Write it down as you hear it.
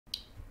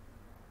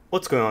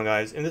What's going on,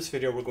 guys? In this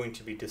video we're going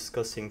to be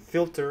discussing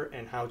filter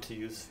and how to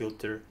use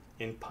filter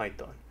in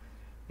Python.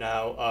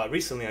 Now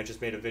recently I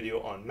just made a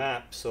video on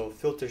map, so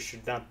filter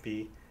should not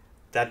be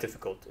that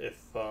difficult. If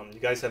you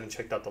guys haven't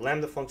checked out the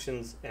lambda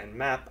functions and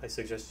map, I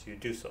suggest you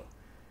do so.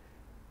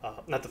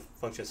 Not the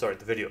function, sorry,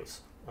 the videos.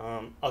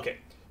 Okay,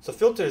 so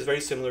filter is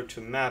very similar to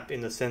map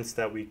in the sense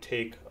that we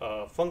take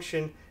a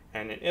function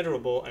and an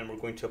iterable and we're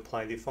going to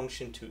apply the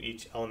function to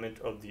each element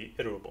of the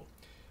iterable.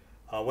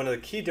 One of the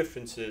key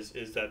differences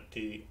is that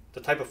the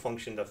type of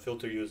function that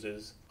filter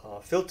uses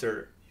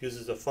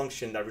a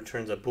function that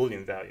returns a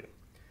Boolean value.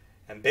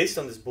 And based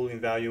on this Boolean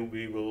value,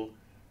 we will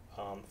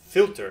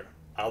filter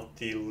out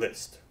the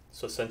list.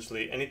 So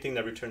essentially, anything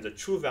that returns a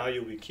true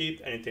value, we keep.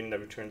 Anything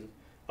that returns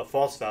a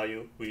false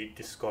value, we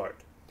discard.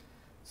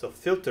 So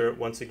filter,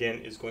 once again,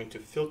 is going to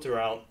filter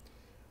out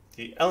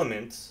the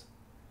elements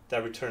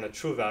that return a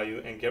true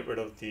value and get rid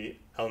of the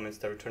elements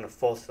that return a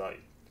false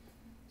value.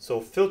 So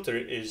filter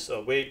is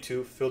a way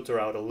to filter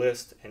out a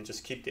list and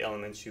just keep the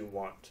elements you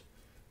want.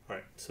 All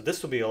right, so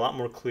this will be a lot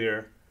more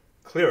clearer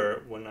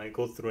when I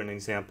go through an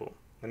example.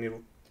 Let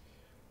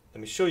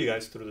me show you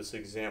guys through this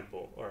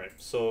example. All right,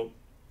 so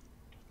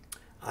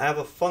I have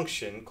a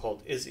function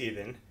called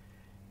isEven,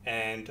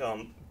 and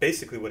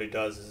basically what it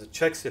does is it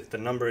checks if the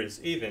number is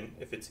even.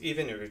 If it's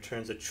even, it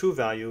returns a true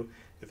value.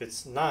 If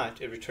it's not,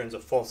 it returns a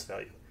false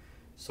value.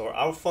 So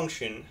our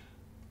function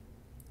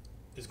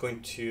is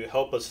going to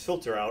help us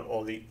filter out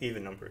all the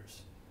even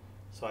numbers.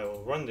 So I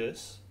will run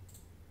this.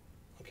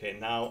 Okay,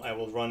 now I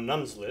will run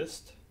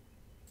numsList,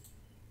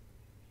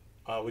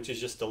 which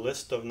is just a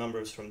list of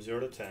numbers from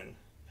 0 to 10,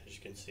 as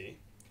you can see.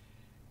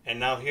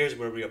 And now here's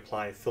where we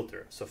apply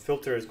filter. So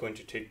filter is going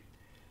to take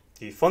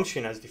the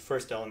function as the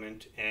first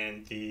element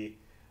and the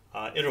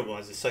iterable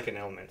as the second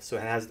element. So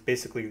it has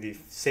basically the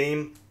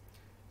same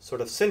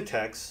sort of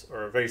syntax,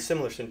 or a very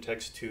similar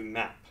syntax to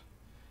map.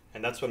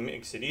 And that's what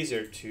makes it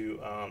easier to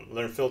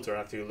learn filter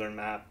after you learn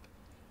map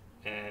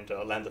and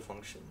lambda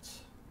functions.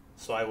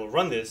 So I will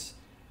run this,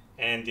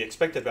 and the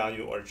expected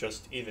value are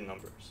just even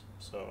numbers.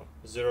 So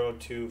 0,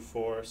 2,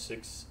 4,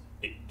 6,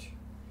 8.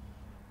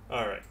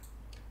 All right.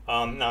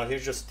 Now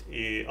here's just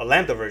a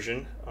lambda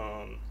version,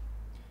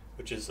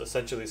 which is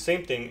essentially the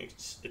same thing.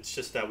 It's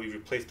just that we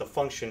replaced the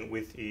function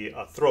with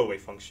a throwaway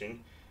function.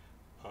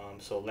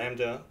 So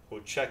lambda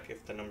will check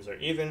if the numbers are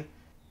even.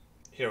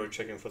 Here we're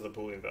checking for the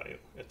Boolean value.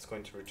 It's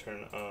going to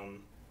return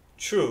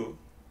true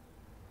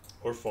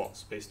or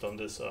false based on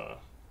this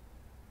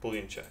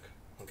Boolean check.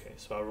 Okay,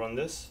 so I'll run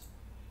this,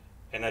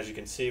 and as you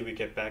can see, we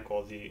get back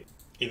all the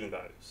even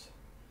values.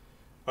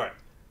 All right,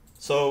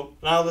 so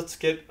now let's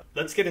get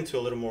into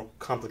a little more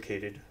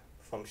complicated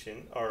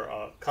function,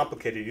 or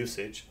complicated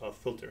usage of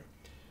filter.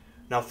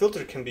 Now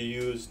filter can be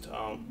used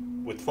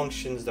with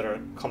functions that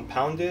are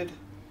compounded.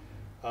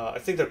 I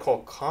think they're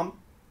called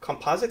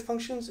composite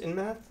functions in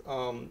math.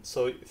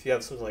 So if you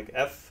have something like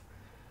f,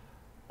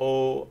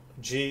 o,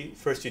 g,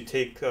 first you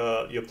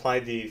apply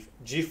the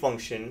g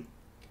function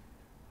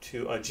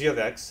to g of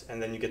x,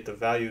 and then you get the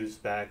values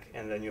back,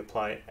 and then you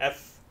apply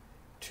f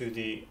to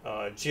the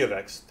g of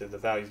x, to the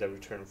values that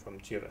return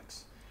from g of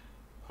x.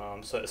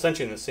 So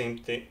essentially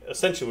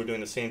we're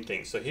doing the same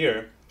thing. So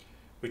here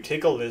we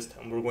take a list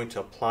and we're going to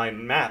apply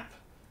map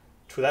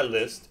to that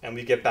list, and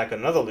we get back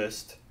another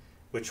list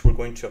which we're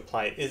going to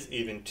apply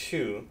isEven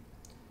to,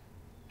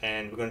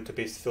 and we're going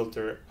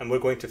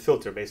to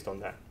filter based on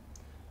that.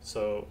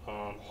 So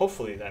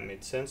hopefully that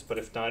made sense, but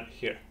if not,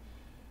 here.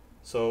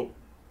 So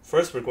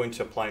first we're going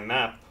to apply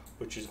map,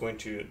 which is going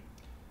to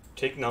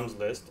take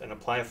numsList and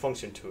apply a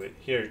function to it.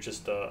 Here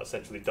just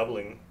essentially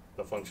doubling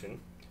the function.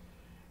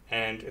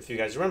 And if you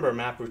guys remember,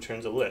 map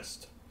returns a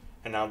list.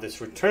 And now this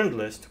returned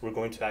list we're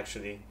going to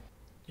actually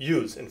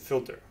use in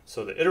filter.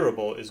 So the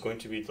iterable is going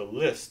to be the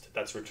list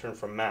that's returned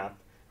from map,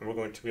 and we're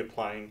going to be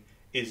applying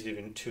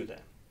isEven to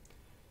that.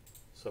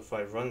 So if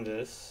I run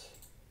this,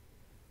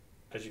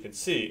 as you can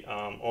see,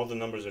 all the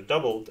numbers are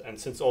doubled, and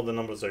since all the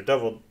numbers are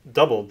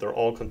doubled, they're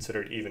all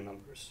considered even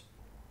numbers.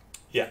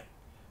 Yeah,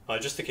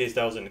 just in case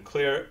that wasn't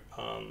clear,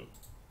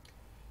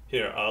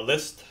 here, a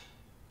list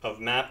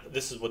of map,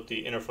 this is what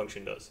the inner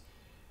function does.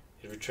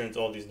 It returns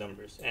all these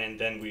numbers, and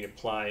then we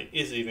apply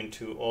isEven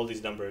to all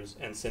these numbers,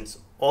 and since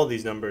all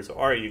these numbers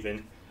are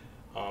even,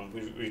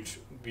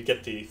 we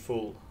get the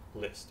full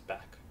list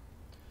back.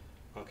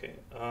 Okay,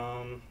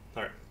 all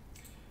right.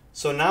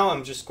 So now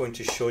I'm just going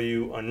to show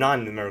you a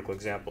non-numerical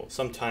example.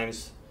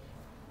 Sometimes,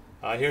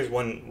 here's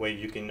one way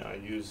you can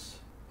use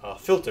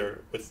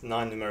filter with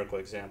non-numerical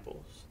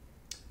examples.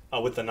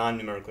 With a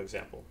non-numerical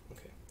example.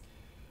 Okay.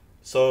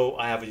 So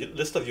I have a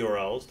list of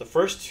URLs. The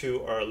first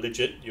two are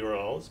legit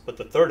URLs, but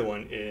the third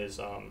one is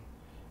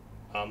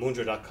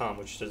moonjo.com,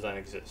 which does not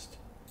exist.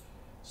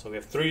 So we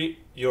have 3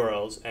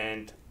 URLs,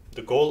 and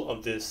the goal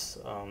of this,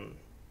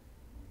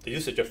 the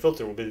usage of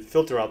filter will be to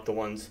filter out the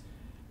ones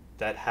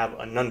that have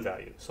a none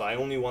value. So I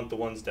only want the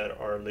ones that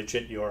are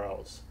legit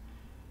URLs.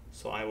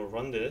 So I will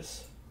run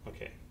this.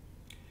 Okay.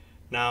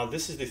 Now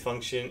this is the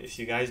function. If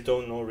you guys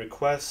don't know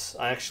requests,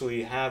 I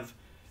actually have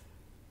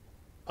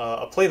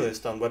a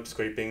playlist on web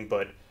scraping,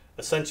 but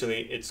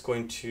essentially it's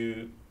going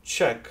to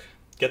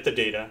get the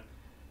data,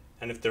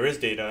 and if there is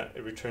data,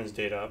 it returns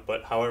data.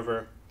 But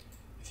however,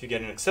 if you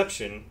get an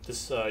exception,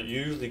 you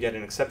usually get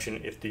an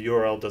exception if the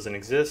URL doesn't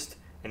exist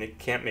and it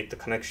can't make the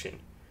connection.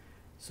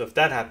 So if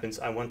that happens,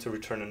 I want to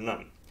return a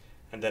none.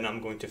 And then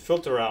I'm going to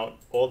filter out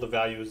all the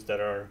values that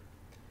are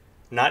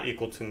not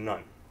equal to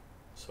none.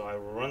 So I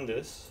will run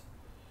this,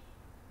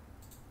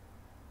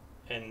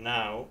 and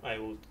now I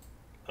will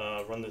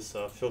run this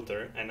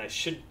filter, and I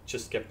should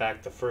just get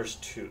back the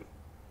first two,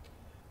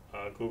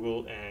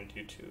 Google and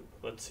YouTube.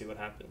 Let's see what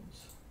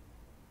happens.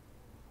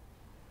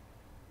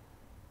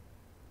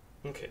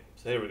 Okay,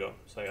 so here we go.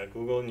 So I got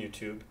Google and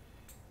YouTube,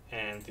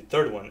 and the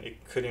third one,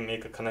 it couldn't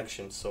make a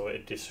connection, so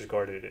it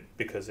disregarded it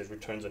because it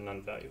returns a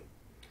none value.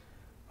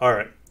 All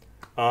right,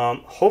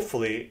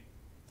 hopefully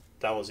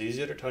that was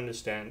easier to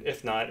understand.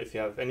 If not, if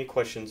you have any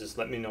questions, just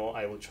let me know.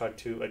 I will try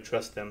to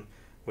address them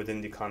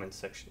within the comment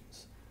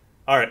sections.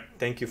 All right,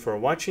 thank you for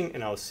watching,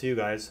 and I'll see you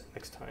guys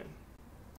next time.